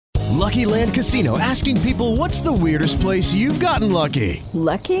Lucky Land Casino, asking people, what's the weirdest place you've gotten lucky?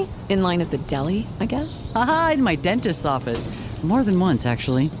 Lucky? In line at the deli, I guess? Aha, in my dentist's office. More than once,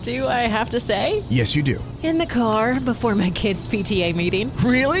 actually. Do I have to say? Yes, you do. In the car before my kids' PTA meeting.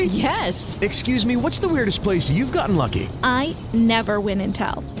 Really? Yes. Excuse me, what's the weirdest place you've gotten lucky? I never win and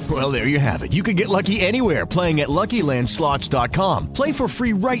tell. Well, there you have it. You can get lucky anywhere, playing at LuckyLandSlots.com. Play for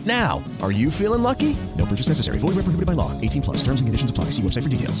free right now. Are you feeling lucky? No purchase necessary. Void where prohibited by law. 18+. Terms and conditions apply. See website for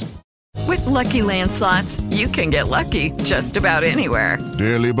details. With Lucky Land Slots, you can get lucky just about anywhere.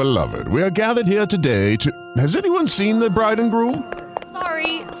 Dearly beloved, we are gathered here today to... Has anyone seen the bride and groom?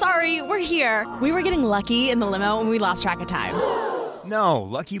 Sorry, we're here. We were getting lucky in the limo and we lost track of time. No,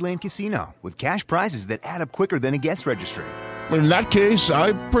 Lucky Land Casino, with cash prizes that add up quicker than a guest registry. In that case,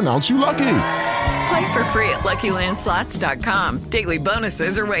 I pronounce you lucky. Play for free at LuckyLandSlots.com. Daily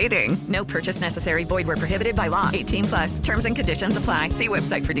bonuses are waiting. No purchase necessary. Void where prohibited by law. 18+. Terms and conditions apply. See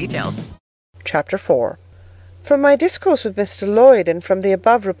website for details. Chapter 4. From my discourse with Mr. Lloyd, and from the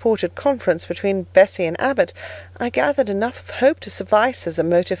above-reported conference between Bessie and Abbot, I gathered enough of hope to suffice as a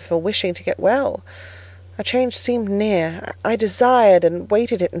motive for wishing to get well. A change seemed near. I desired and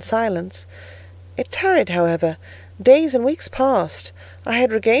waited it in silence. It tarried, however. Days and weeks passed. I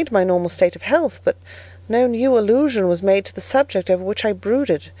had regained my normal state of health, but no new allusion was made to the subject over which I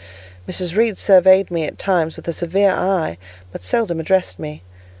brooded. Mrs. Reed surveyed me at times with a severe eye, but seldom addressed me.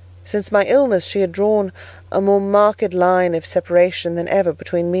 Since my illness she had drawn a more marked line of separation than ever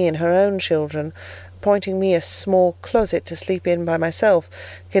between me and her own children, appointing me a small closet to sleep in by myself,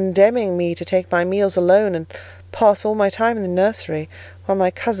 condemning me to take my meals alone and pass all my time in the nursery, while my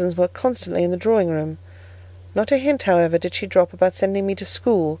cousins were constantly in the drawing-room. Not a hint, however, did she drop about sending me to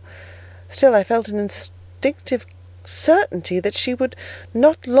school. Still I felt an instinctive certainty that she would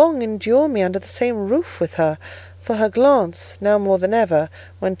not long endure me under the same roof with her, for her glance, now more than ever,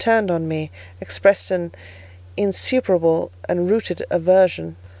 when turned on me, expressed an insuperable and rooted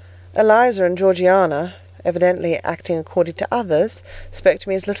aversion. Eliza and Georgiana, evidently acting according to others, spoke to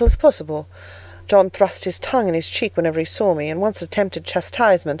me as little as possible. John thrust his tongue in his cheek whenever he saw me, and once attempted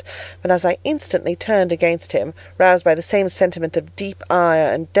chastisement, but as I instantly turned against him, roused by the same sentiment of deep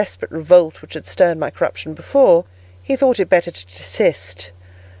ire and desperate revolt which had stirred my corruption before, he thought it better to desist,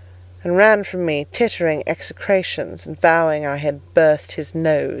 and ran from me, tittering execrations, and vowing I had burst his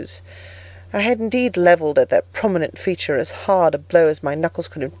nose. I had indeed levelled at that prominent feature as hard a blow as my knuckles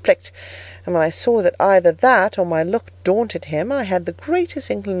could inflict, and when I saw that either that or my look daunted him, I had the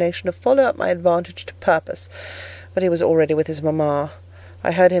greatest inclination to follow up my advantage to purpose. But he was already with his mamma.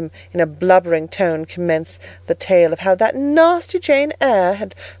 I heard him in a blubbering tone commence the tale of how that nasty Jane Eyre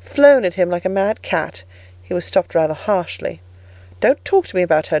had flown at him like a mad cat. He was stopped rather harshly. "Don't talk to me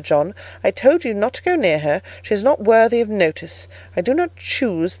about her, John. I told you not to go near her. She is not worthy of notice. I do not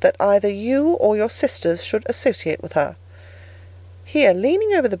choose that either you or your sisters should associate with her." Here,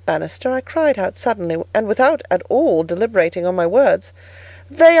 leaning over the banister, I cried out suddenly, and without at all deliberating on my words,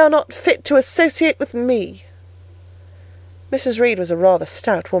 "They are not fit to associate with me." Mrs. Reed was a rather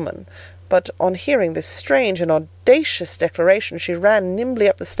stout woman, but on hearing this strange and audacious declaration, she ran nimbly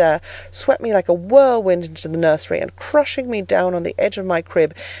up the stair, swept me like a whirlwind into the nursery, and crushing me down on the edge of my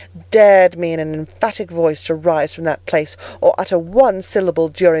crib, dared me in an emphatic voice to rise from that place, or utter one syllable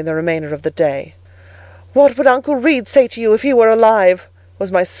during the remainder of the day. "What would Uncle Reed say to you if he were alive?"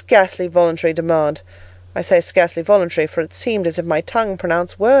 was my scarcely voluntary demand. I say scarcely voluntary, for it seemed as if my tongue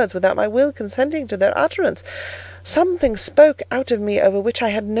pronounced words without my will consenting to their utterance. Something spoke out of me over which I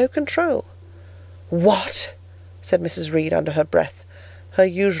had no control. "What?" said Mrs. Reed under her breath. Her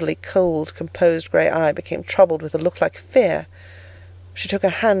usually cold, composed grey eye became troubled with a look like fear. She took her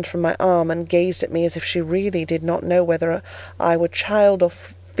hand from my arm, and gazed at me as if she really did not know whether I were child or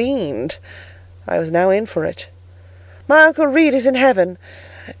fiend. I was now in for it. "My Uncle Reed is in heaven,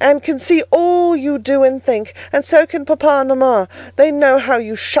 and can see all you do and think, and so can papa and mamma. They know how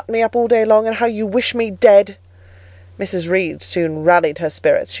you shut me up all day long, and how you wish me dead." Mrs. Reed soon rallied her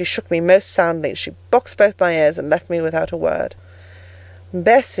spirits. She shook me most soundly. She boxed both my ears, and left me without a word.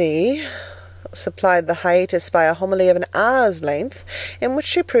 Bessie supplied the hiatus by a homily of an hour's length, in which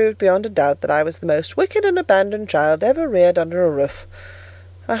she proved beyond a doubt that I was the most wicked and abandoned child ever reared under a roof.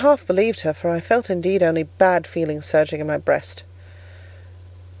 I half believed her, for I felt indeed only bad feelings surging in my breast.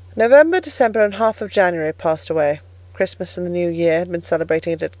 November, December, and half of January passed away. Christmas and the New Year had been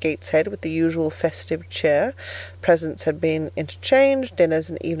celebrated at Gateshead with the usual festive cheer. Presents had been interchanged, dinners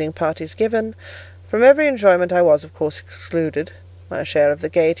and evening parties given. From every enjoyment I was, of course, excluded. My share of the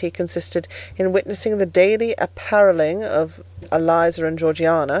gaiety consisted in witnessing the daily apparelling of Eliza and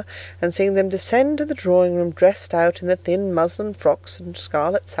Georgiana, and seeing them descend to the drawing-room dressed out in the thin muslin frocks and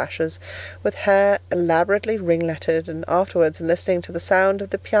scarlet sashes, with hair elaborately ringletted, and afterwards in listening to the sound of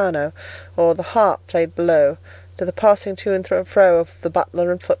the piano or the harp played below, to the passing to and fro of the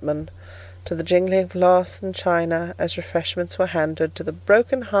butler and footman, to the jingling of glass and china as refreshments were handed, to the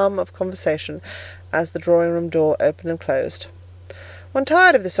broken hum of conversation as the drawing-room door opened and closed. When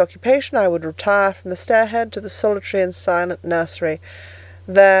tired of this occupation, I would retire from the stair-head to the solitary and silent nursery.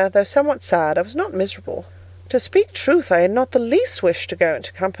 There, though somewhat sad, I was not miserable. To speak truth, I had not the least wish to go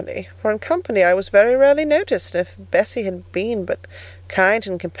into company, for in company I was very rarely noticed, and if Bessie had been but kind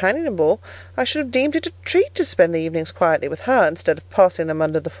and companionable, I should have deemed it a treat to spend the evenings quietly with her, instead of passing them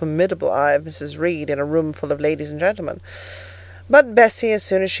under the formidable eye of Mrs. Reed in a room full of ladies and gentlemen. But Bessie, as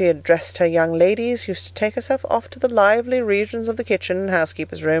soon as she had dressed her young ladies, used to take herself off to the lively regions of the kitchen and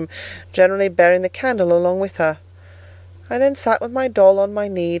housekeeper's room, generally bearing the candle along with her. I then sat with my doll on my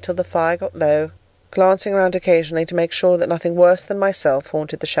knee till the fire got low, glancing round occasionally to make sure that nothing worse than myself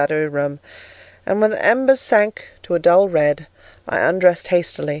haunted the shadowy room, and when the embers sank to a dull red, I undressed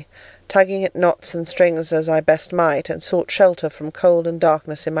hastily, tugging at knots and strings as I best might, and sought shelter from cold and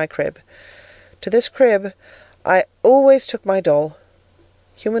darkness in my crib. To this crib I always took my doll.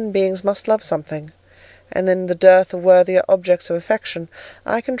 Human beings must love something, and in the dearth of worthier objects of affection,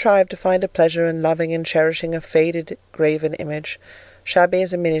 I contrived to find a pleasure in loving and cherishing a faded graven image, shabby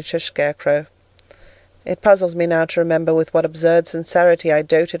as a miniature scarecrow. It puzzles me now to remember with what absurd sincerity I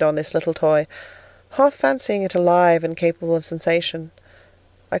doted on this little toy, half fancying it alive and capable of sensation.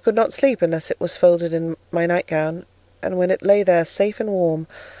 I could not sleep unless it was folded in my nightgown, and when it lay there safe and warm,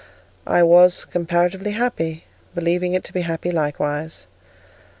 I was comparatively happy, believing it to be happy likewise.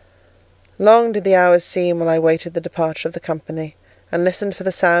 Long did the hours seem while I waited the departure of the company, and listened for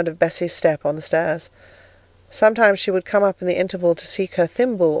the sound of Bessie's step on the stairs. Sometimes she would come up in the interval to seek her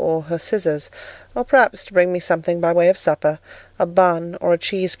thimble or her scissors, or perhaps to bring me something by way of supper, a bun or a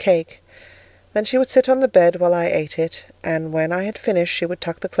cheese cake. Then she would sit on the bed while I ate it, and when I had finished she would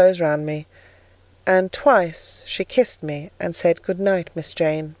tuck the clothes round me, and twice she kissed me and said, "Good night, Miss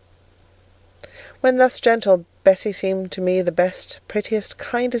Jane." When thus gentle, Bessie seemed to me the best, prettiest,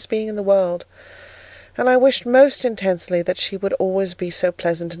 kindest being in the world, and I wished most intensely that she would always be so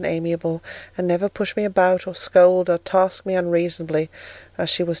pleasant and amiable, and never push me about, or scold, or task me unreasonably, as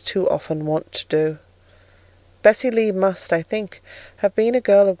she was too often wont to do. Bessie Lee must, I think, have been a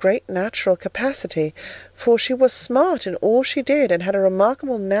girl of great natural capacity, for she was smart in all she did, and had a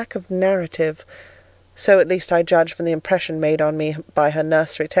remarkable knack of narrative. So at least I judged from the impression made on me by her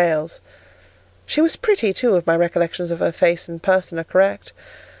nursery tales. She was pretty, too, if my recollections of her face and person are correct.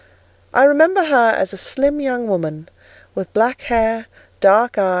 I remember her as a slim young woman, with black hair,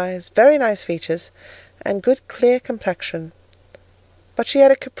 dark eyes, very nice features, and good clear complexion. But she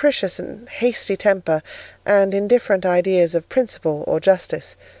had a capricious and hasty temper, and indifferent ideas of principle or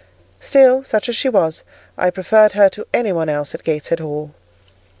justice. Still, such as she was, I preferred her to any one else at Gateshead Hall.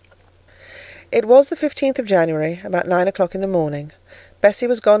 It was the 15th of January, about 9 o'clock in the morning. Bessie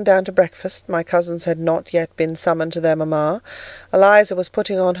was gone down to breakfast, my cousins had not yet been summoned to their mamma, Eliza was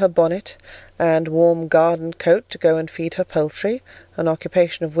putting on her bonnet and warm garden coat to go and feed her poultry, an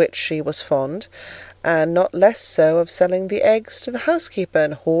occupation of which she was fond, and not less so of selling the eggs to the housekeeper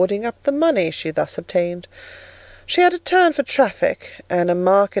and hoarding up the money she thus obtained. She had a turn for traffic, and a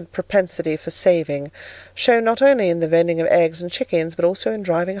marked propensity for saving, shown not only in the vending of eggs and chickens, but also in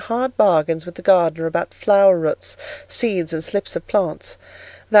driving hard bargains with the gardener about flower roots, seeds, and slips of plants.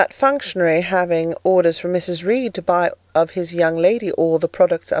 That functionary having orders from Mrs. Reed to buy of his young lady all the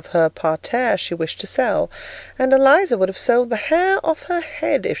products of her parterre she wished to sell, and Eliza would have sold the hair off her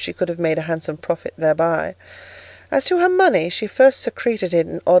head if she could have made a handsome profit thereby. As to her money, she first secreted it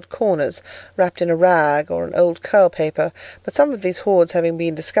in odd corners, wrapped in a rag or an old curl paper, but some of these hoards having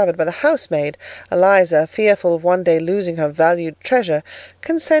been discovered by the housemaid, Eliza, fearful of one day losing her valued treasure,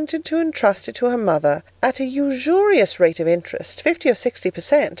 consented to entrust it to her mother, at a usurious rate of interest, 50 or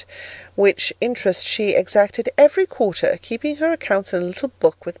 60%, which interest she exacted every quarter, keeping her accounts in a little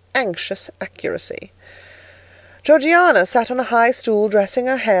book with anxious accuracy. Georgiana sat on a high stool dressing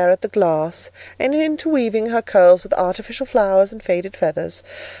her hair at the glass, and interweaving her curls with artificial flowers and faded feathers,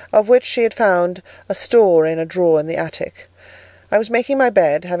 of which she had found a store in a drawer in the attic. I was making my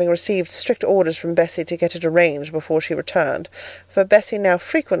bed, having received strict orders from Bessie to get it arranged before she returned, for Bessie now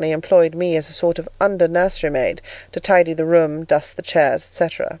frequently employed me as a sort of under-nursery maid, to tidy the room, dust the chairs,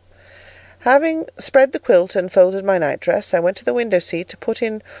 etc. Having spread the quilt and folded my nightdress, I went to the window-seat to put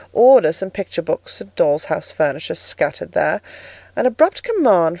in order some picture books and doll's house furniture scattered there, An abrupt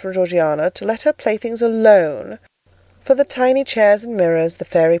command from Georgiana to let her playthings alone, for the tiny chairs and mirrors, the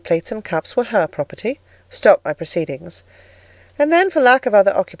fairy plates and cups, were her property, stopped my proceedings. And then, for lack of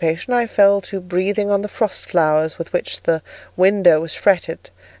other occupation, I fell to breathing on the frost flowers with which the window was fretted,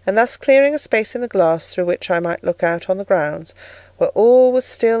 and thus clearing a space in the glass through which I might look out on the grounds, where all was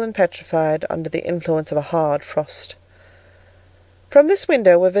still and petrified under the influence of a hard frost. From this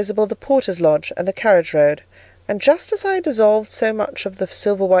window were visible the porter's lodge and the carriage road, and just as I dissolved so much of the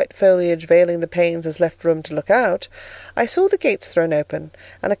silver-white foliage veiling the panes as left room to look out, I saw the gates thrown open,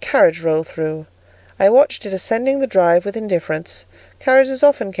 and a carriage roll through. I watched it ascending the drive with indifference. Carriages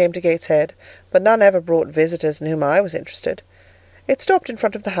often came to Gateshead, but none ever brought visitors in whom I was interested. It stopped in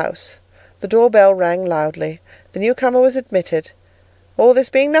front of the house. The door-bell rang loudly. The newcomer was admitted. All this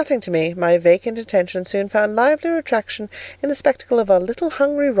being nothing to me, my vacant attention soon found livelier attraction in the spectacle of a little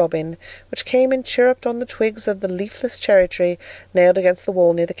hungry robin, which came and chirruped on the twigs of the leafless cherry-tree nailed against the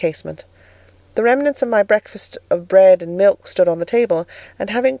wall near the casement. The remnants of my breakfast of bread and milk stood on the table, and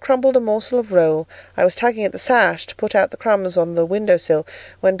having crumbled a morsel of roll, I was tugging at the sash to put out the crumbs on the window-sill,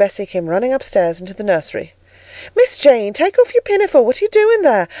 when Bessie came running upstairs into the nursery. "Miss Jane, take off your pinafore. What are you doing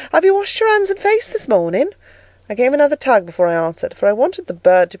there? Have you washed your hands and face this morning?" I gave another tug before I answered, for I wanted the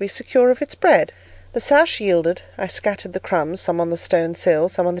bird to be secure of its bread. The sash yielded. I scattered the crumbs, some on the stone sill,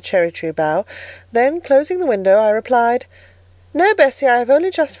 some on the cherry-tree bough. Then, closing the window, I replied, "No, Bessie, I have only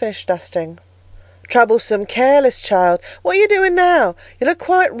just finished dusting." "Troublesome, careless child. What are you doing now? You look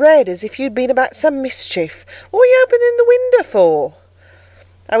quite red, as if you'd been about some mischief. What were you opening the window for?"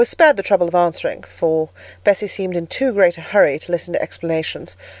 I was spared the trouble of answering, for Bessie seemed in too great a hurry to listen to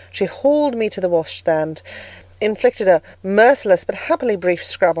explanations. She hauled me to the washstand, inflicted a merciless but happily brief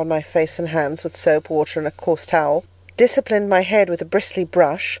scrub on my face and hands with soap, water, and a coarse towel, disciplined my head with a bristly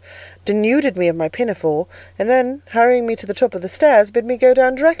brush, denuded me of my pinafore, and then, hurrying me to the top of the stairs, bid me go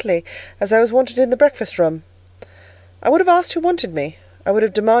down directly, as I was wanted in the breakfast-room. I would have asked who wanted me. I would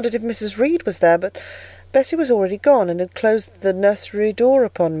have demanded if Mrs. Reed was there, but Bessie was already gone, and had closed the nursery door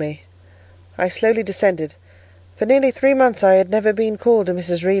upon me. I slowly descended. For nearly 3 months I had never been called in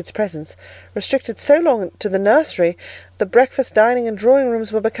Mrs. Reed's presence. Restricted so long to the nursery, the breakfast, dining, and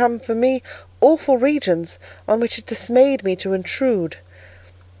drawing-rooms were become for me awful regions, on which it dismayed me to intrude.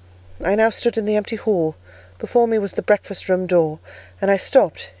 I now stood in the empty hall. Before me was the breakfast-room door, and I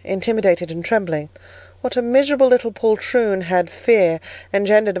stopped, intimidated and trembling. What a miserable little poltroon had fear,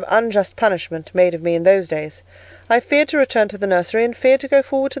 engendered of unjust punishment, made of me in those days! I feared to return to the nursery, and feared to go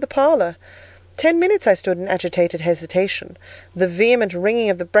forward to the parlour. 10 minutes I stood in agitated hesitation. The vehement ringing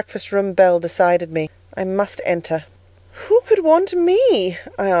of the breakfast-room bell decided me. I must enter. "Who could want me?"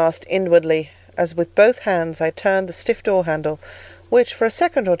 I asked inwardly, as with both hands I turned the stiff door-handle, which, for a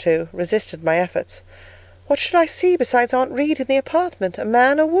second or two, resisted my efforts. What should I see besides Aunt Reed in the apartment, a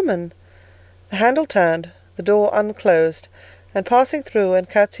man or woman? The handle turned, the door unclosed, and passing through and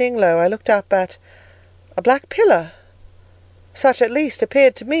curtsying low, I looked up at a black pillar. Such at least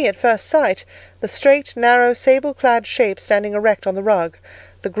appeared to me at first sight, the straight, narrow, sable-clad shape standing erect on the rug.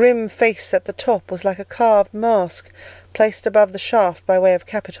 The grim face at the top was like a carved mask, placed above the shaft by way of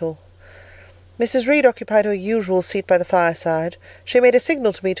capital. Mrs. Reed occupied her usual seat by the fireside. She made a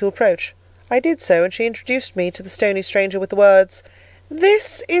signal to me to approach. I did so, and she introduced me to the stony stranger with the words,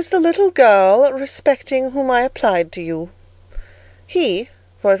 "This is the little girl respecting whom I applied to you." He,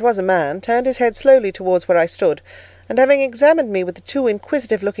 for it was a man, turned his head slowly towards where I stood, and having examined me with the 2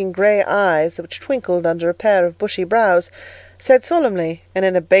 inquisitive-looking grey eyes which twinkled under a pair of bushy brows, said solemnly, and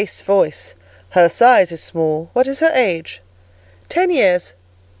in a bass voice, "Her size is small. What is her age?" 10 years.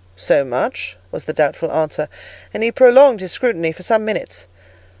 "So much?" was the doubtful answer, and he prolonged his scrutiny for some minutes.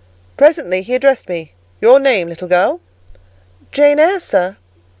 Presently he addressed me. "Your name, little girl?" "Jane Eyre, sir."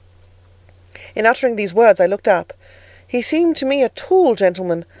 In uttering these words I looked up. He seemed to me a tall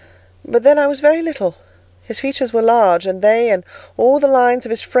gentleman, but then I was very little. His features were large, and they and all the lines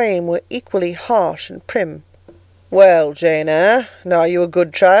of his frame were equally harsh and prim. "Well, Jane Eyre, now are you a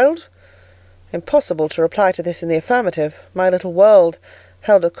good child?" Impossible to reply to this in the affirmative. My little world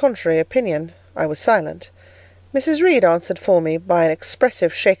held a contrary opinion. I was silent. Mrs. Reed answered for me by an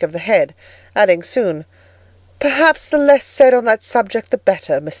expressive shake of the head, adding soon, "Perhaps the less said on that subject the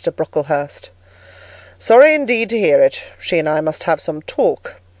better, Mr. Brocklehurst." "Sorry indeed to hear it. She and I must have some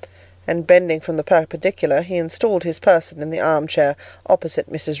talk." And bending from the perpendicular, he installed his person in the armchair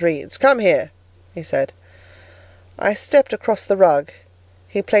opposite Mrs. Reed's. "Come here," he said. I stepped across the rug.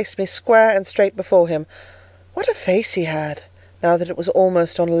 He placed me square and straight before him. What a face he had, now that it was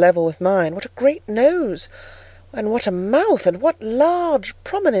almost on a level with mine! What a great nose! And what a mouth! And what large,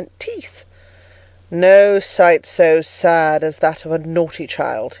 prominent teeth! "No sight so sad as that of a naughty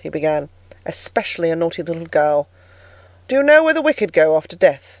child," he began, "especially a naughty little girl. Do you know where the wicked go after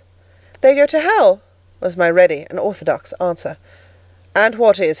death?" "They go to hell," was my ready and orthodox answer. "And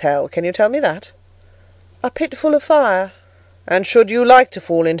what is hell? Can you tell me that?" "A pit full of fire." "And should you like to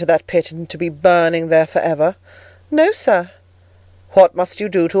fall into that pit and to be burning there for ever?" "No, sir." "What must you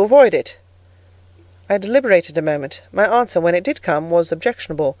do to avoid it?" I deliberated a moment. My answer, when it did come, was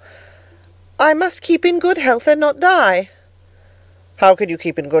objectionable. "I must keep in good health and not die." "How can you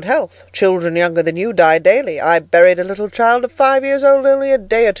keep in good health? Children younger than you die daily. I buried a little child of 5 years old only a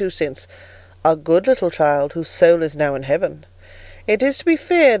day or two since. A good little child, whose soul is now in heaven. It is to be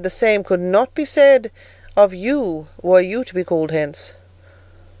feared the same could not be said of you, were you to be called hence."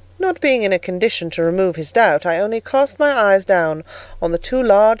 Not being in a condition to remove his doubt, I only cast my eyes down on the 2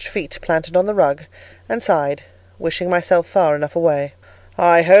 large feet planted on the rug, and sighed, wishing myself far enough away.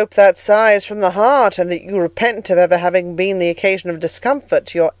 "I hope that sigh is from the heart, and that you repent of ever having been the occasion of discomfort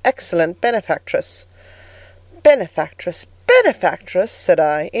to your excellent benefactress." "Benefactress, benefactress," said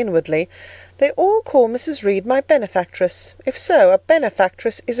I, inwardly. "They all call Mrs. Reed my benefactress. If so, a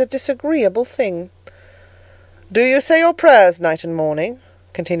benefactress is a disagreeable thing." "Do you say your prayers night and morning?"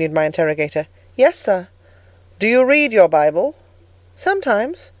 continued my interrogator. "Yes, sir." "Do you read your Bible?"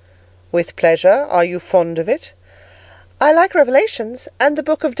 "Sometimes." "With pleasure? Are you fond of it?" "I like Revelations, and the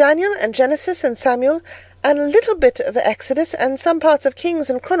book of Daniel, and Genesis, and Samuel, and a little bit of Exodus, and some parts of Kings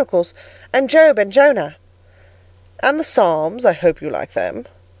and Chronicles, and Job and Jonah." "And the Psalms? I hope you like them."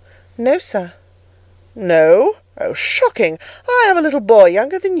 "No, sir." "No? Oh, shocking! I have a little boy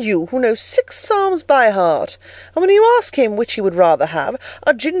younger than you who knows 6 psalms by heart, and when you ask him which he would rather have,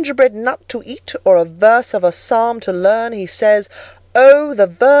 a gingerbread nut to eat or a verse of a psalm to learn, he says, 'Oh, the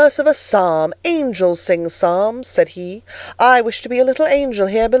verse of a psalm! Angels sing psalms,' said he. 'I wish to be a little angel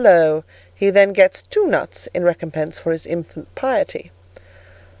here below.' He then gets 2 nuts in recompense for his infant piety."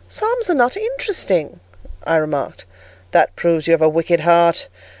 "Psalms are not interesting," I remarked. "That proves you have a wicked heart,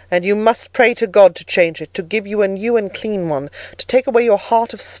 and you must pray to God to change it, to give you a new and clean one, to take away your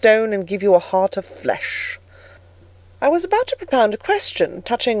heart of stone and give you a heart of flesh." I was about to propound a question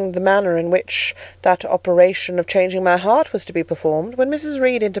touching the manner in which that operation of changing my heart was to be performed, when Mrs.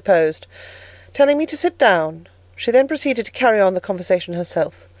 Reed interposed, telling me to sit down. She then proceeded to carry on the conversation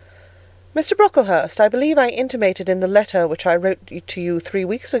herself. "Mr. Brocklehurst, I believe I intimated in the letter which I wrote to you 3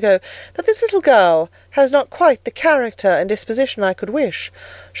 weeks ago, that this little girl has not quite the character and disposition I could wish.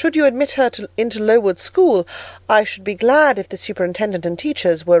 Should you admit her into Lowood School, I should be glad if the superintendent and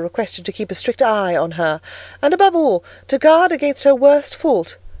teachers were requested to keep a strict eye on her, and above all, to guard against her worst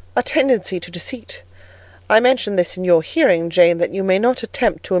fault, a tendency to deceit. I mention this in your hearing, Jane, that you may not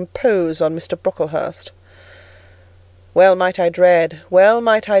attempt to impose on Mr. Brocklehurst." Well might I dread, well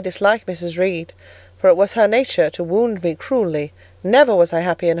might I dislike Mrs. Reed, for it was her nature to wound me cruelly. Never was I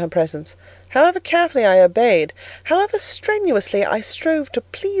happy in her presence. However carefully I obeyed, however strenuously I strove to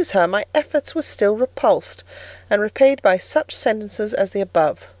please her, my efforts were still repulsed, and repaid by such sentences as the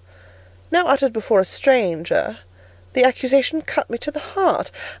above. Now uttered before a stranger, the accusation cut me to the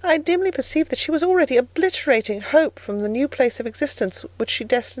heart. I dimly perceived that she was already obliterating hope from the new place of existence which she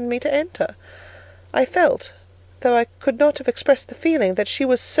destined me to enter. I felt, though I could not have expressed the feeling, that she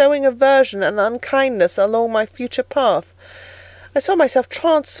was sowing aversion and unkindness along my future path. I saw myself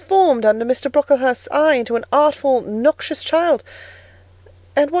transformed under Mr. Brocklehurst's eye into an artful, noxious child,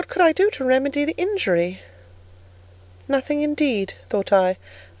 and what could I do to remedy the injury? Nothing indeed, thought I,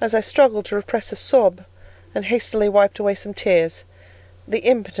 as I struggled to repress a sob, and hastily wiped away some tears, the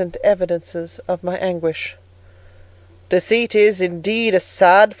impotent evidences of my anguish. "Deceit is, indeed, a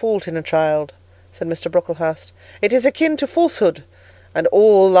sad fault in a child," said Mr. Brocklehurst. "It is akin to falsehood, and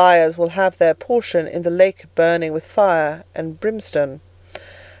all liars will have their portion in the lake burning with fire and brimstone.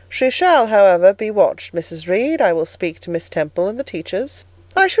 She shall, however, be watched, Mrs. Reed. I will speak to Miss Temple and the teachers."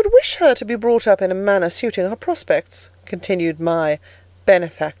 "I should wish her to be brought up in a manner suiting her prospects," continued my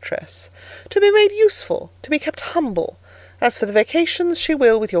benefactress, "to be made useful, to be kept humble. As for the vacations, she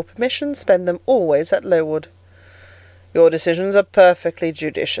will, with your permission, spend them always at Lowood." "Your decisions are perfectly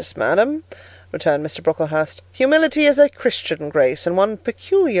judicious, madam," returned Mr. Brocklehurst. "Humility is a Christian grace, and one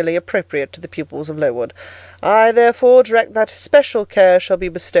peculiarly appropriate to the pupils of Lowood. I therefore direct that especial care shall be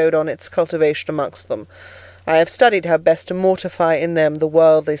bestowed on its cultivation amongst them. I have studied how best to mortify in them the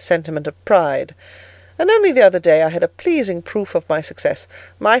worldly sentiment of pride, And only the other day I had a pleasing proof of my success.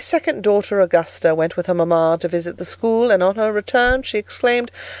 My second daughter, Augusta, went with her mamma to visit the school, and on her return she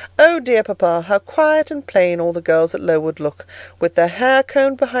exclaimed, "Oh, dear papa, how quiet and plain all the girls at Lowood look, with their hair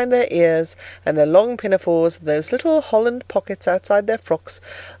combed behind their ears, and their long pinafores, and those little holland pockets outside their frocks.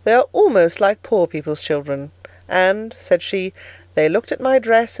 They are almost like poor people's children. And," said she, "they looked at my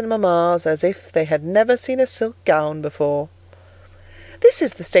dress and mamma's as if they had never seen a silk gown before." "This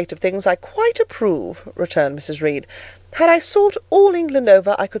is the state of things I quite approve," returned Mrs. Reed. "Had I sought all England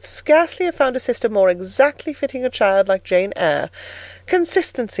over, I could scarcely have found a sister more exactly fitting a child like Jane Eyre.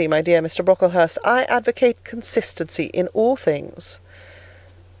 Consistency, my dear Mr. Brocklehurst. I advocate consistency in all things."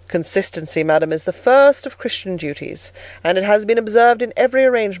 "Consistency, madam, is the first of Christian duties, and it has been observed in every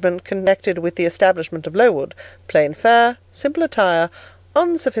arrangement connected with the establishment of Lowood. Plain fare, simple attire,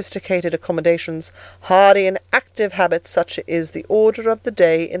 unsophisticated accommodations, hardy and active habits, such is the order of the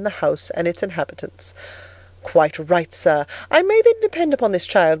day in the house and its inhabitants." "Quite right, sir. I may then depend upon this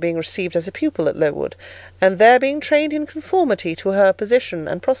child being received as a pupil at Lowood, and there being trained in conformity to her position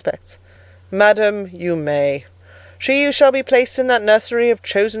and prospects?" "Madam, you may. She shall be placed in that nursery of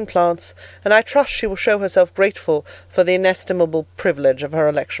chosen plants, and I trust she will show herself grateful for the inestimable privilege of her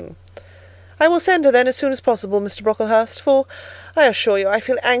election." "I will send her then as soon as possible, Mr. Brocklehurst, for I assure you I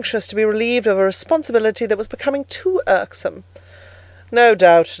feel anxious to be relieved of a responsibility that was becoming too irksome." No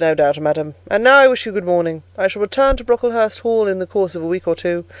doubt, madam. And now I wish you good morning. I shall return to Brocklehurst Hall in the course of a week or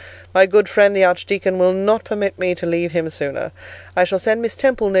two. My good friend the Archdeacon will not permit me to leave him sooner. I shall send Miss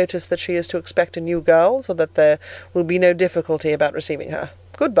Temple notice that she is to expect a new girl, so that there will be no difficulty about receiving her.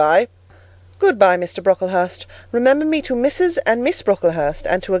 Good-bye." "Good-bye, Mr. Brocklehurst. Remember me to Mrs. and Miss Brocklehurst,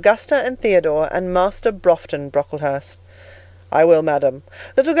 and to Augusta and Theodore, and Master Brofton Brocklehurst." "I will, madam.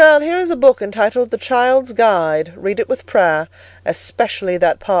 Little girl, here is a book entitled The Child's Guide. Read it with prayer, especially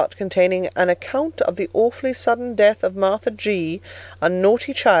that part containing an account of the awfully sudden death of Martha G., a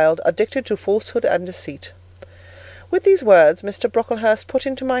naughty child, addicted to falsehood and deceit." With these words Mr. Brocklehurst put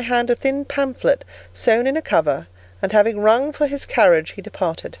into my hand a thin pamphlet, sewn in a cover, and having rung for his carriage, he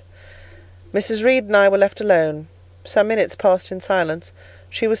departed. Mrs. Reed and I were left alone. Some minutes passed in silence.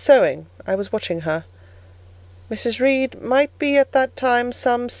 She was sewing. I was watching her. Mrs. Reed might be at that time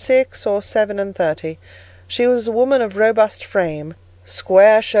some 6 or 37. She was a woman of robust frame,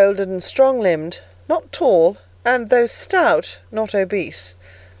 square-shouldered and strong-limbed, not tall, and though stout, not obese.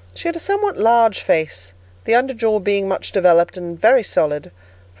 She had a somewhat large face, the under jaw being much developed and very solid.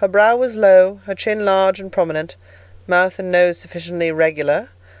 Her brow was low, her chin large and prominent, mouth and nose sufficiently regular.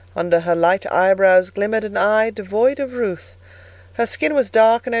 Under her light eyebrows glimmered an eye devoid of ruth. Her skin was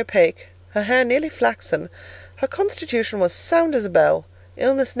dark and opaque, her hair nearly flaxen. Her constitution was sound as a bell.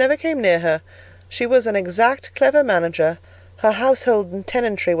 Illness never came near her. She was an exact, clever manager. Her household and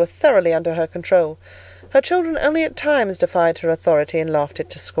tenantry were thoroughly under her control. Her children only at times defied her authority and laughed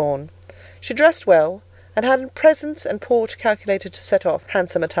it to scorn. She dressed well, and had a presence and port calculated to set off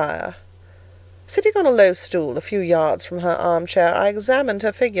handsome attire. Sitting on a low stool a few yards from her armchair, I examined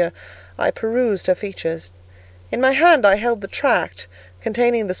her figure. I perused her features. In my hand I held the tract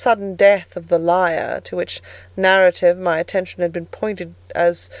containing the sudden death of the liar, to which narrative my attention had been pointed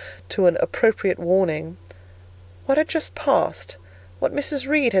as to an appropriate warning. What had just passed, what Mrs.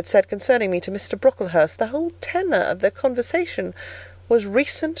 Reed had said concerning me to Mr. Brocklehurst, the whole tenor of their conversation, was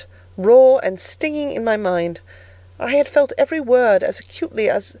recent, raw, and stinging in my mind. I had felt every word as acutely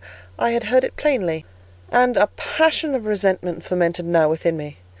as I had heard it plainly, and a passion of resentment fermented now within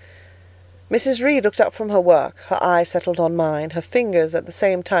me. Mrs. Reed looked up from her work. Her eye settled on mine. Her fingers at the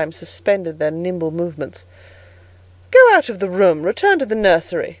same time suspended their nimble movements. "Go out of the room. Return to the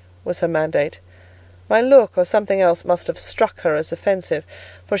nursery," was her mandate. My look or something else must have struck her as offensive,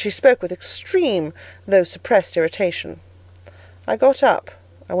 for she spoke with extreme, though suppressed irritation. I got up.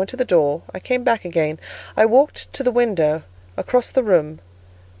 I went to the door. I came back again. I walked to the window, across the room,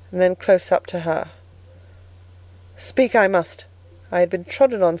 and then close up to her. Speak I must. I had been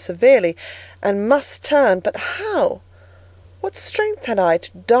trodden on severely, and must turn, but how? What strength had I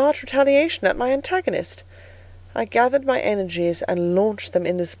to dart retaliation at my antagonist? I gathered my energies and launched them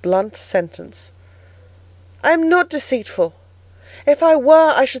in this blunt sentence. "I am not deceitful. If I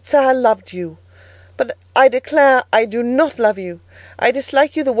were, I should say I loved you. But I declare I do not love you. I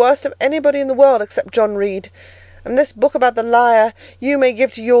dislike you the worst of anybody in the world except John Reed. And this book about the liar you may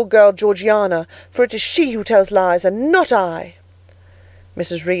give to your girl Georgiana, for it is she who tells lies, and not I."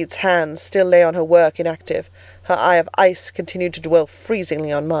 Mrs. Reed's hands still lay on her work inactive. Her eye of ice continued to dwell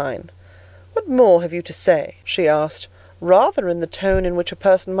freezingly on mine. "What more have you to say?" she asked, rather in the tone in which a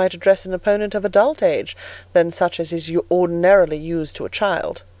person might address an opponent of adult age, than such as is ordinarily used to a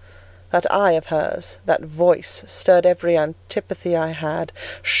child. That eye of hers, that voice, stirred every antipathy I had.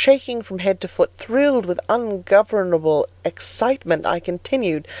 Shaking from head to foot, thrilled with ungovernable excitement, I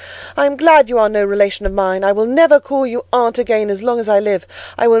continued, "I am glad you are no relation of mine. I will never call you aunt again as long as I live.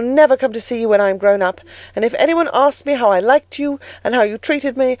 I will never come to see you when I am grown up. And if anyone asks me how I liked you, and how you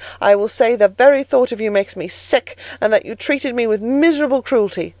treated me, I will say the very thought of you makes me sick, and that you treated me with miserable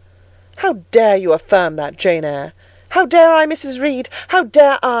cruelty." "How dare you affirm that, Jane Eyre?" "How dare I, Mrs. Reed? How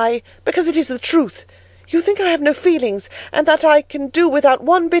dare I? Because it is the truth. You think I have no feelings, and that I can do without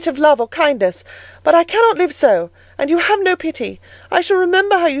one bit of love or kindness. But I cannot live so, and you have no pity. I shall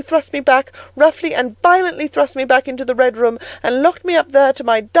remember how you thrust me back, roughly and violently thrust me back into the Red Room, and locked me up there to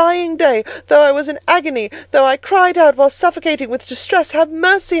my dying day, though I was in agony, though I cried out while suffocating with distress, 'Have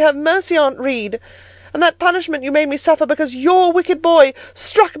mercy, Aunt Reed!' And that punishment you made me suffer because your wicked boy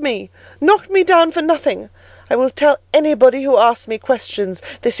struck me, knocked me down for nothing. I will tell anybody who asks me questions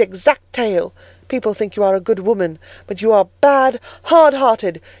this exact tale. People think you are a good woman, but you are bad,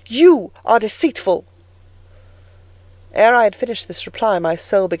 hard-hearted. You are deceitful." Ere I had finished this reply, my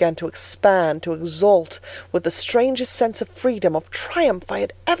soul began to expand, to exult, with the strangest sense of freedom, of triumph I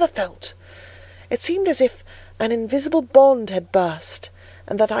had ever felt. It seemed as if an invisible bond had burst,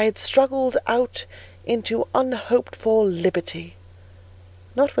 and that I had struggled out into unhoped-for liberty.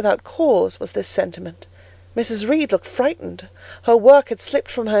 Not without cause was this sentiment. Mrs. Reed looked frightened. Her work had slipped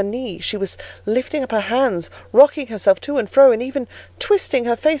from her knee. She was lifting up her hands, rocking herself to and fro, and even twisting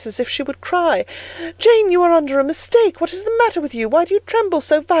her face as if she would cry. "Jane, you are under a mistake. What is the matter with you? Why do you tremble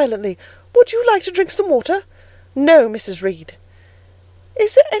so violently? Would you like to drink some water?" "No, Mrs. Reed."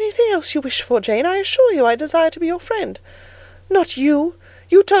 "Is there anything else you wish for, Jane? I assure you I desire to be your friend." "Not you.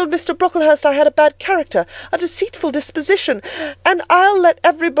 You told Mr. Brocklehurst I had a bad character, a deceitful disposition, and I'll let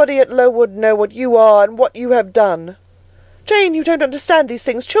everybody at Lowood know what you are and what you have done." "Jane, you don't understand these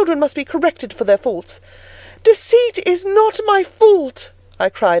things. Children must be corrected for their faults." "Deceit is not my fault," I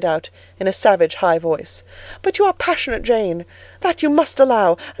cried out in a savage high voice. "But you are passionate, Jane. That you must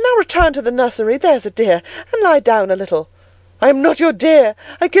allow. And now return to the nursery, there's a dear, and lie down a little." "I am not your dear.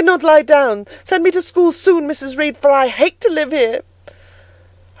 I cannot lie down. Send me to school soon, Mrs. Reed, for I hate to live here."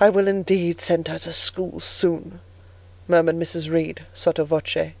 "I will indeed send her to school soon," murmured Mrs. Reed sotto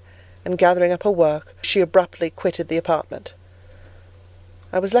voce, and gathering up her work, she abruptly quitted the apartment.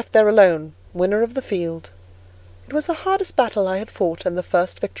 I was left there alone, winner of the field. It was the hardest battle I had fought, and the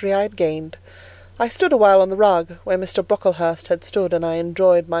first victory I had gained. I stood a while on the rug, where Mr. Brocklehurst had stood, and I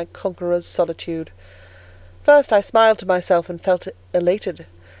enjoyed my conqueror's solitude. First I smiled to myself and felt elated,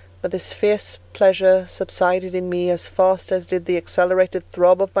 but this fierce pleasure subsided in me as fast as did the accelerated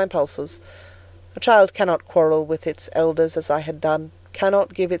throb of my pulses. A child cannot quarrel with its elders as I had done,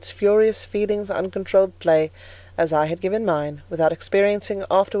 cannot give its furious feelings uncontrolled play, as I had given mine, without experiencing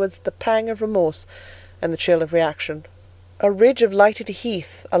afterwards the pang of remorse and the chill of reaction. A ridge of lighted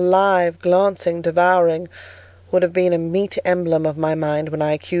heath, alive, glancing, devouring, would have been a meet emblem of my mind when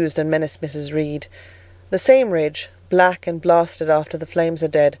I accused and menaced Mrs. Reed. The same ridge, black and blasted after the flames are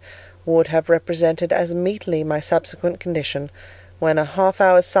dead, would have represented as meetly my subsequent condition, when a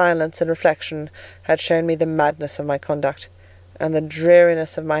half-hour's silence and reflection had shown me the madness of my conduct, and the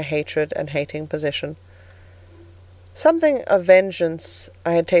dreariness of my hatred and hating position. Something of vengeance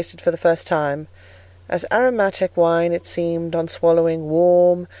I had tasted for the first time. As aromatic wine it seemed, on swallowing,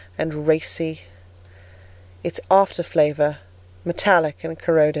 warm and racy. Its after-flavour, metallic and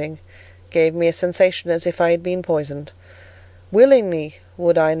corroding, gave me a sensation as if I had been poisoned. Willingly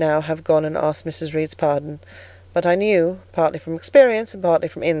would I now have gone and asked Mrs. Reed's pardon, but I knew, partly from experience and partly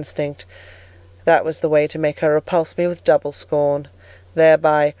from instinct, that was the way to make her repulse me with double scorn,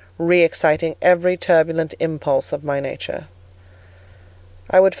 thereby re-exciting every turbulent impulse of my nature.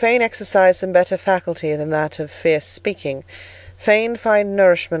 I would fain exercise some better faculty than that of fierce speaking, fain find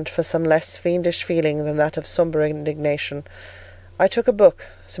nourishment for some less fiendish feeling than that of sombre indignation. I took a book,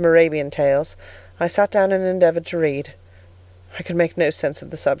 some Arabian tales. I sat down and endeavoured to read. I could make no sense of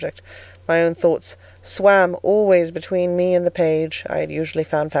the subject. My own thoughts swam always between me and the page I had usually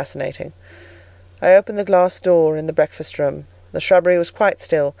found fascinating. I opened the glass door in the breakfast-room. The shrubbery was quite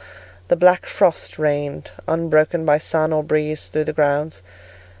still. The black frost reigned, unbroken by sun or breeze, through the grounds.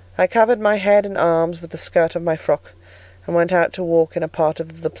 I covered my head and arms with the skirt of my frock, and went out to walk in a part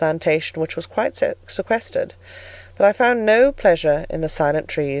of the plantation which was quite sequestered. But I found no pleasure in the silent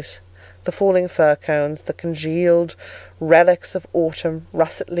trees, the falling fir cones, the congealed relics of autumn,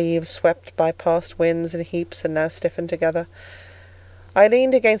 russet leaves swept by past winds in heaps and now stiffened together. I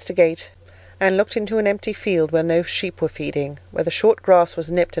leaned against a gate, and looked into an empty field where no sheep were feeding, where the short grass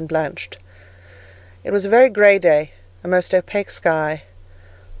was nipped and blanched. It was a very grey day, a most opaque sky.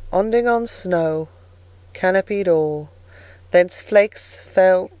 onding on snow, canopied all, thence flakes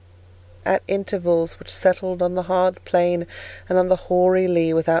fell at intervals which settled on the hard plain and on the hoary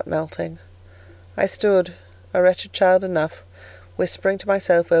lea without melting. I stood, a wretched child enough, whispering to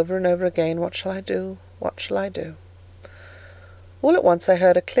myself over and over again, "What shall I do? What shall I do?" All at once I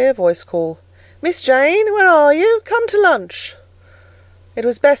heard a clear voice call, "Miss Jane, where are you? Come to lunch." It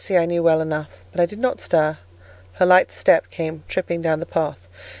was Bessie, I knew well enough, but I did not stir. Her light step came tripping down the path.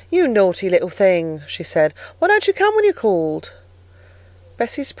 "You naughty little thing," she said, "why don't you come when you're called?"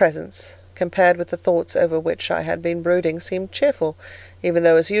 Bessie's presence, compared with the thoughts over which I had been brooding, seemed cheerful, even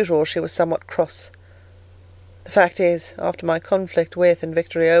though as usual she was somewhat cross. The fact is, after my conflict with and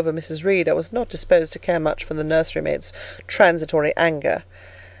victory over Mrs. Reed, I was not disposed to care much for the nurserymaid's transitory anger,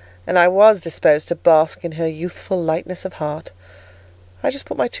 and I was disposed to bask in her youthful lightness of heart. I just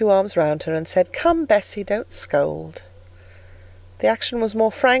put my 2 arms round her and said, "Come, Bessie, don't scold." The action was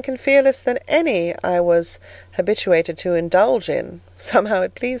more frank and fearless than any I was habituated to indulge in. Somehow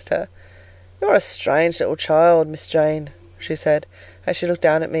it pleased her. "You're a strange little child, Miss Jane," she said, as she looked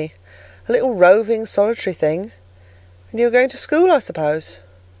down at me. "A little roving, solitary thing. And you are going to school, I suppose?"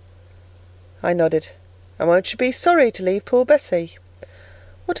 I nodded. "And won't you be sorry to leave poor Bessie?"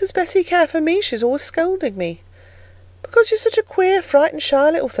 "What does Bessie care for me? She's always scolding me." "Because you're such a queer, frightened, shy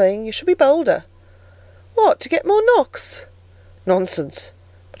little thing. You should be bolder." "What, to get more knocks?" "Nonsense.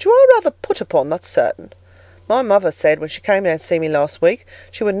 But you are rather put upon, that's certain. My mother said when she came down to see me last week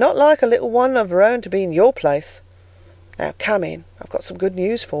she would not like a little one of her own to be in your place. Now come in. I've got some good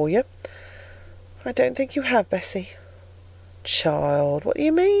news for you." "I don't think you have, Bessie." "Child, what do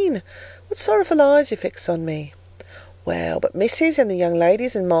you mean? What sorrowful eyes you fix on me." "Well, but Mrs. and the young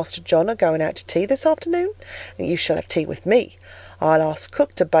ladies and Master John are going out to tea this afternoon, and you shall have tea with me. I'll ask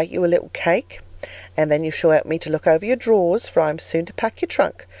cook to bake you a little cake, and then you shall help me to look over your drawers, for I am soon to pack your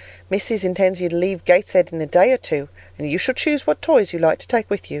trunk. Mrs. intends you to leave Gateshead in a day or 2, and you shall choose what toys you like to take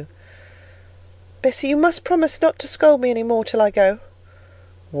with you." "Bessie, you must promise not to scold me any more till I go."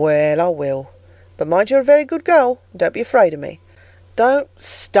 "Well, I will. But mind you're a very good girl, and don't be afraid of me. Don't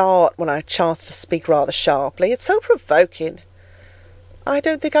start when I chance to speak rather sharply. It's so provoking." "I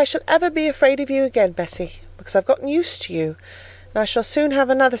don't think I shall ever be afraid of you again, Bessie, because I've gotten used to you, and I shall soon have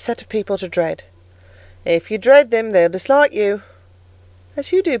another set of people to dread." "If you dread them, they'll dislike you."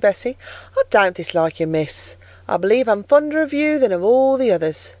 "As you do, Bessie." "I don't dislike you, miss. I believe I'm fonder of you than of all the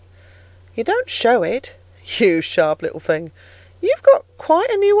others." "You don't show it." "You sharp little thing. You've got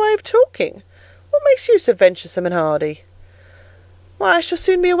quite a new way of talking. What makes you so venturesome and hardy?" "Why, I shall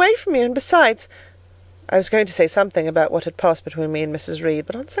soon be away from you, and besides—" I was going to say something about what had passed between me and Mrs. Reed,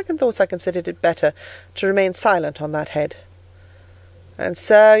 but on second thoughts I considered it better to remain silent on that head. "And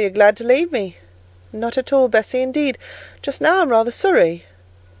so you're glad to leave me?" "Not at all, Bessie, indeed. Just now I'm rather sorry."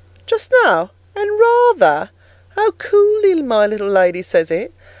 "Just now? And rather? How coolly my little lady says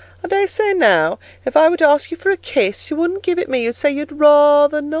it. I dare say now, if I were to ask you for a kiss, you wouldn't give it me. You'd say you'd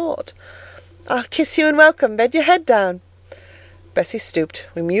rather not. I'll kiss you and welcome. Bend your head down." Bessie stooped.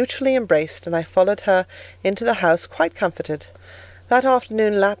 We mutually embraced, and I followed her into the house quite comforted. That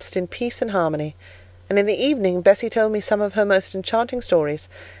afternoon lapsed in peace and harmony, and in the evening Bessie told me some of her most enchanting stories,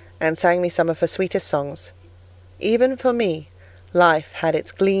 and sang me some of her sweetest songs. Even for me, life had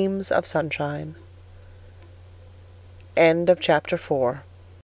its gleams of sunshine. End of chapter 4.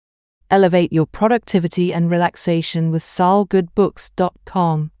 Elevate your productivity and relaxation with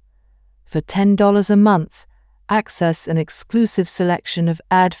solgoodbooks.com. For $10 a month, access an exclusive selection of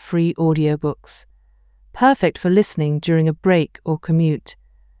ad-free audiobooks, perfect for listening during a break or commute.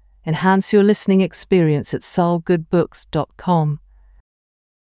 Enhance your listening experience at solgoodbooks.com.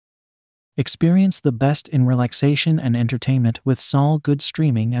 Experience the best in relaxation and entertainment with Sol Good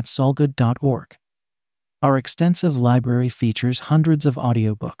streaming at solgood.org. Our extensive library features hundreds of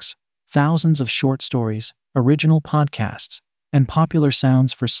audiobooks, thousands of short stories, original podcasts, and popular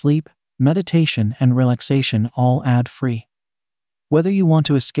sounds for sleep, meditation, and relaxation, all ad-free. Whether you want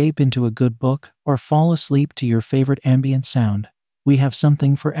to escape into a good book or fall asleep to your favorite ambient sound, we have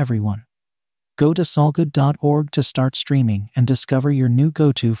something for everyone. Go to solgood.org to start streaming and discover your new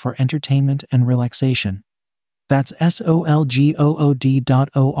go-to for entertainment and relaxation. That's solgood.org.